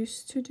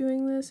used to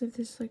doing this, if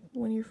this is like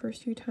one of your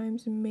first few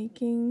times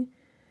making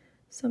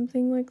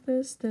something like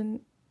this, then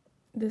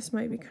this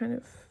might be kind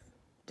of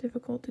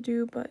difficult to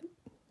do, but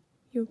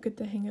you'll get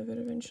the hang of it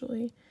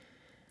eventually.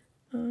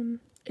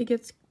 It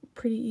gets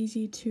pretty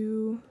easy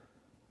to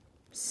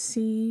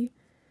see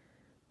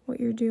what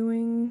you're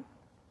doing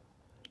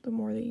the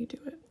more that you do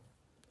it,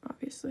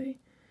 obviously.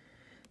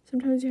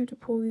 Sometimes you have to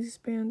pull these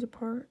bands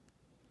apart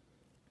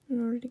in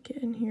order to get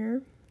in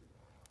here,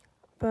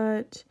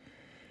 but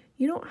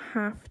you don't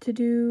have to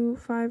do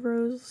 5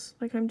 rows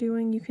like I'm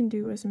doing. You can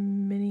do as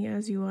many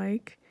as you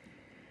like.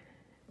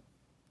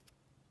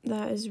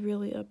 That is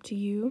really up to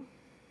you.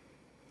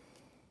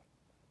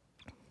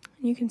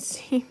 You can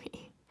see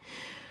me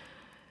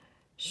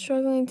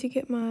struggling to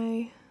get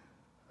my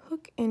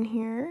hook in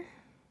here.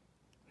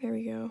 There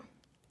we go.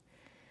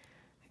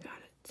 I got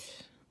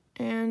it.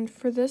 And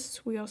for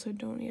this, we also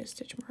don't need a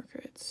stitch marker.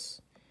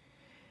 It's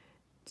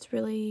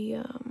really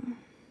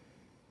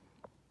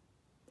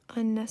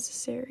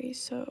unnecessary,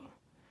 so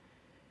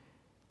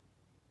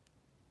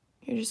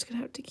you're just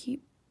gonna have to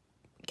keep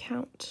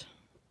count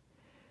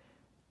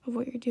of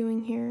what you're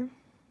doing here.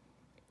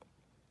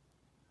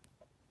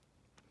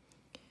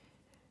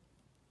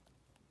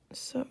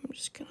 So I'm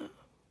just gonna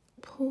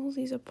pull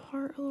these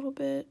apart a little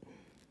bit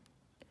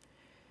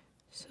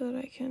so that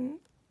I can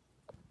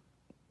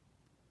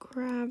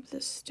grab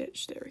this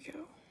stitch. There we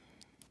go.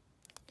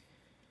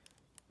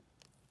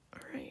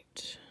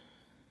 Alright,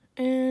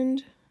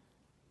 and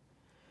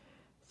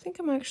I think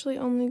I'm actually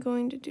only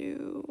going to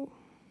do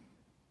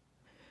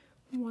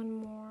one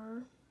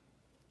more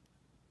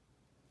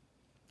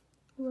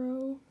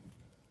row.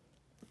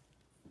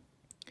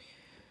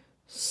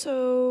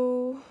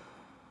 So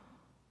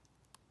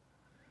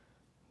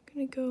I'm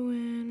gonna go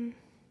in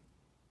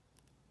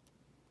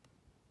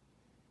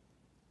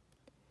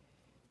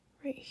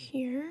right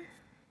here.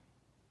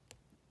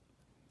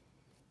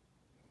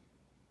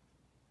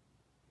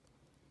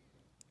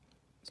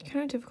 It's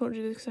kind of difficult to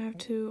do this because I have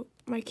to,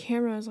 my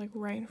camera is like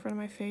right in front of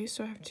my face,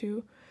 so I have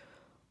to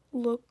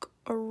look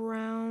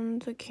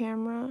around the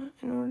camera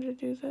in order to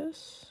do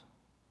this.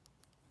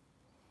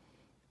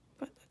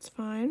 But that's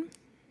fine.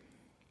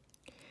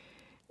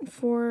 And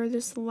for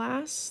this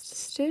last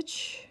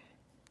stitch,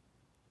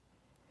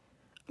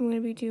 I'm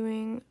going to be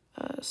doing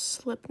a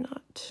slip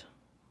knot.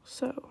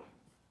 So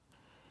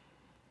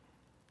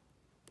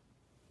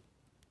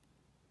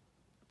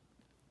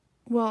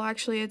well,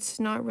 actually, it's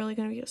not really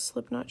going to be a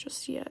slip knot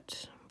just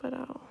yet, but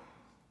I'll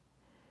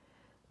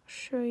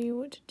show you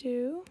what to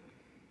do.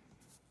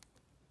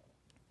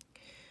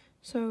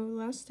 So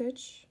last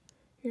stitch,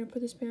 you're going to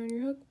put this band on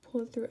your hook,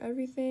 pull it through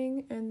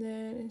everything, and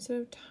then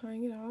instead of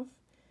tying it off,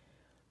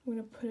 I'm going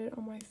to put it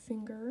on my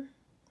finger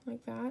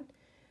like that, and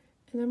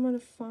then I'm going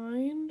to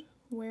find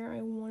where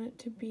I want it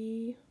to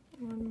be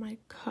on my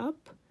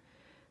cup.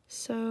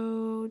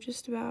 So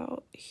just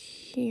about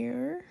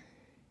here,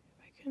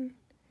 if I can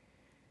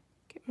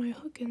get my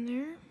hook in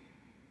there.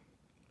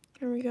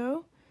 There we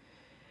go.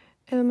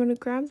 And I'm going to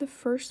grab the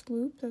first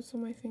loop that's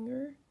on my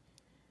finger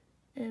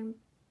and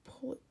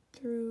pull it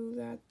through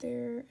that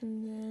there,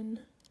 and then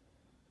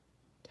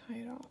tie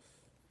it off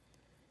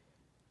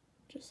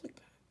just like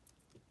that.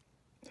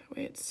 That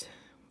way it's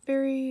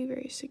very,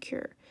 very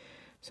secure.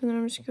 So then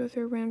I'm just going to go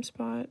through a random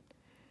spot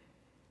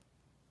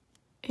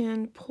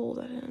and pull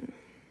that in.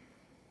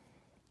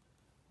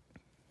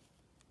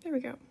 There we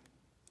go.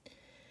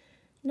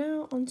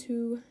 Now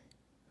onto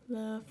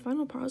the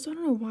final part. So I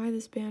don't know why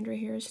this band right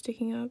here is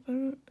sticking up.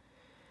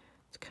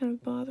 It's kind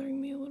of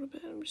bothering me a little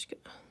bit. I'm just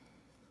gonna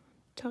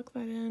tuck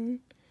that in.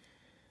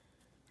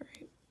 All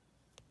right.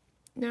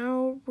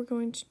 Now we're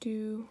going to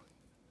do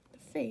the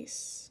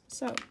face.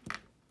 So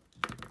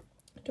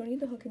I don't need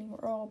the hook anymore.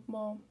 Oh,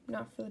 well,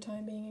 not for the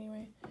time being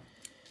anyway.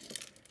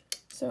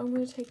 So I'm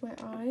going to take my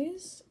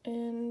eyes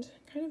and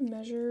kind of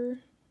measure,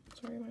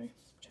 sorry, my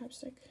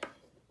chapstick.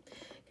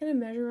 Kind of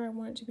measure where I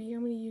want it to be. I'm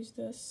going to use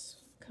this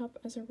cup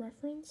as a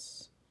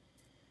reference.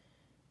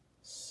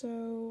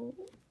 So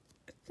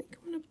I think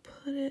I'm going to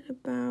put it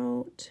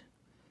about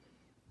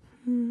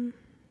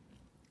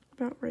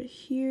right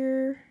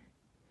here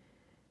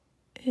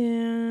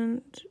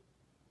and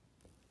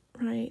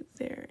right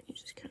there. You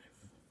just kind of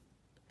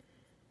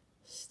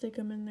stick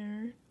them in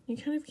there. You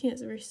kind of can't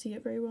ever see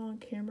it very well on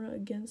camera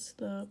against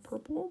the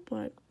purple,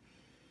 but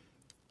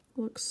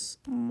looks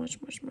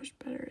much, much, much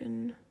better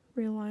in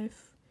real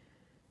life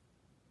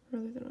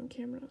rather than on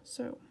camera.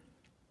 So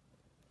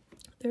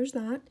there's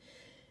that.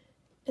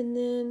 And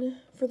then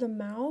for the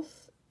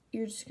mouth,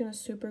 you're just gonna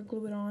super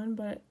glue it on,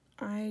 but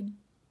I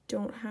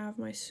don't have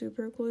my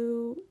super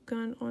glue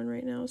gun on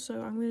right now,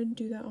 so I'm gonna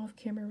do that off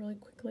camera really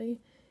quickly,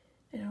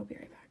 and I'll be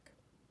right back.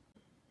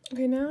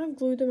 Okay, now I've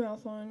glued the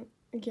mouth on.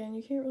 Again,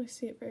 you can't really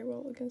see it very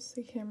well against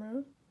the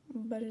camera,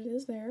 but it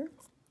is there.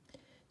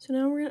 So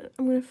now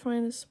I'm gonna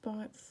find a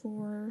spot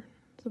for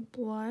the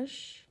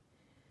blush,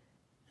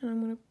 and I'm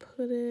going to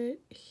put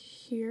it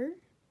here.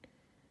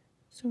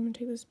 So I'm going to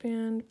take this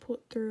band, pull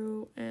it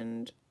through,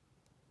 and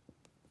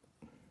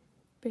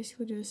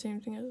basically do the same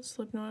thing as a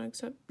slip knot,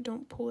 except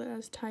don't pull it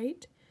as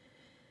tight.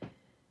 I'm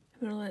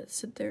going to let it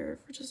sit there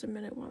for just a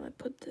minute while I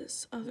put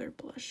this other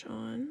blush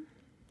on.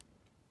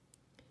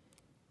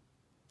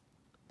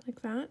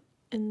 Like that.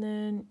 And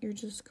then you're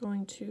just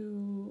going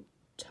to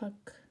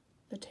tuck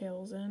the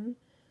tails in.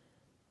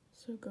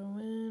 So go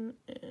in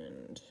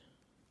and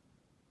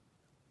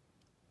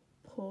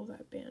pull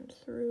that band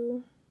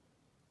through.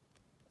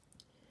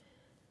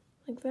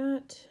 Like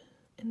that,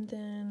 and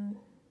then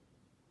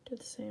do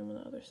the same on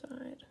the other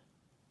side.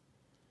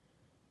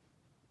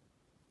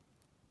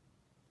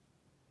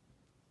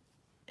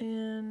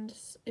 And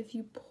if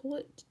you pull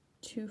it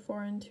too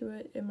far into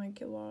it, it might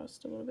get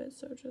lost a little bit,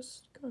 so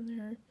just go in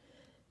there,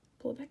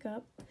 pull it back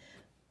up.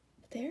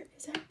 There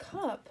is our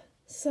cup.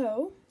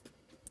 So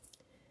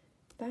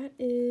that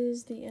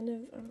is the end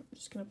of, I'm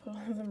just gonna put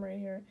all of them right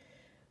here.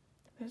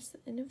 That's the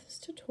end of this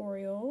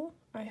tutorial.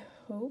 I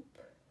hope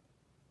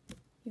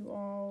you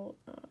all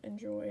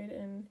enjoyed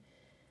and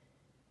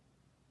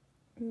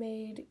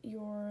made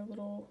your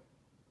little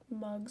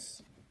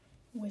mugs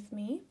with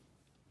me.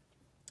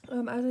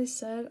 As I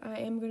said, I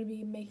am going to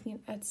be making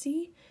an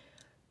Etsy,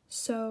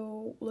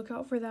 so look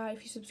out for that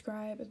if you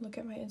subscribe and look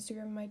at my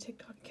Instagram and my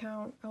TikTok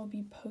account. I'll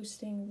be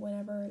posting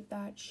whenever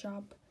that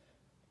shop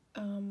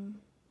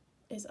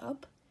is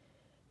up.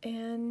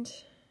 And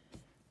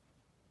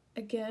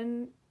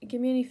again, give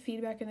me any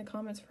feedback in the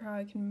comments for how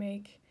I can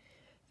make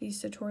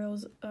these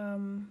tutorials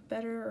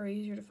better or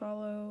easier to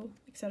follow,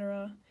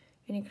 etc.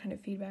 Any kind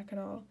of feedback at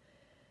all.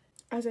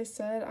 As I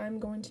said, I'm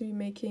going to be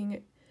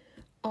making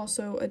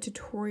also a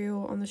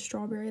tutorial on the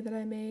strawberry that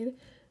I made,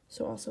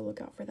 so also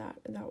look out for that,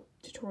 and that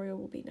tutorial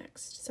will be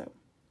next. So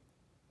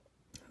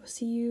I will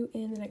see you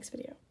in the next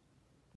video.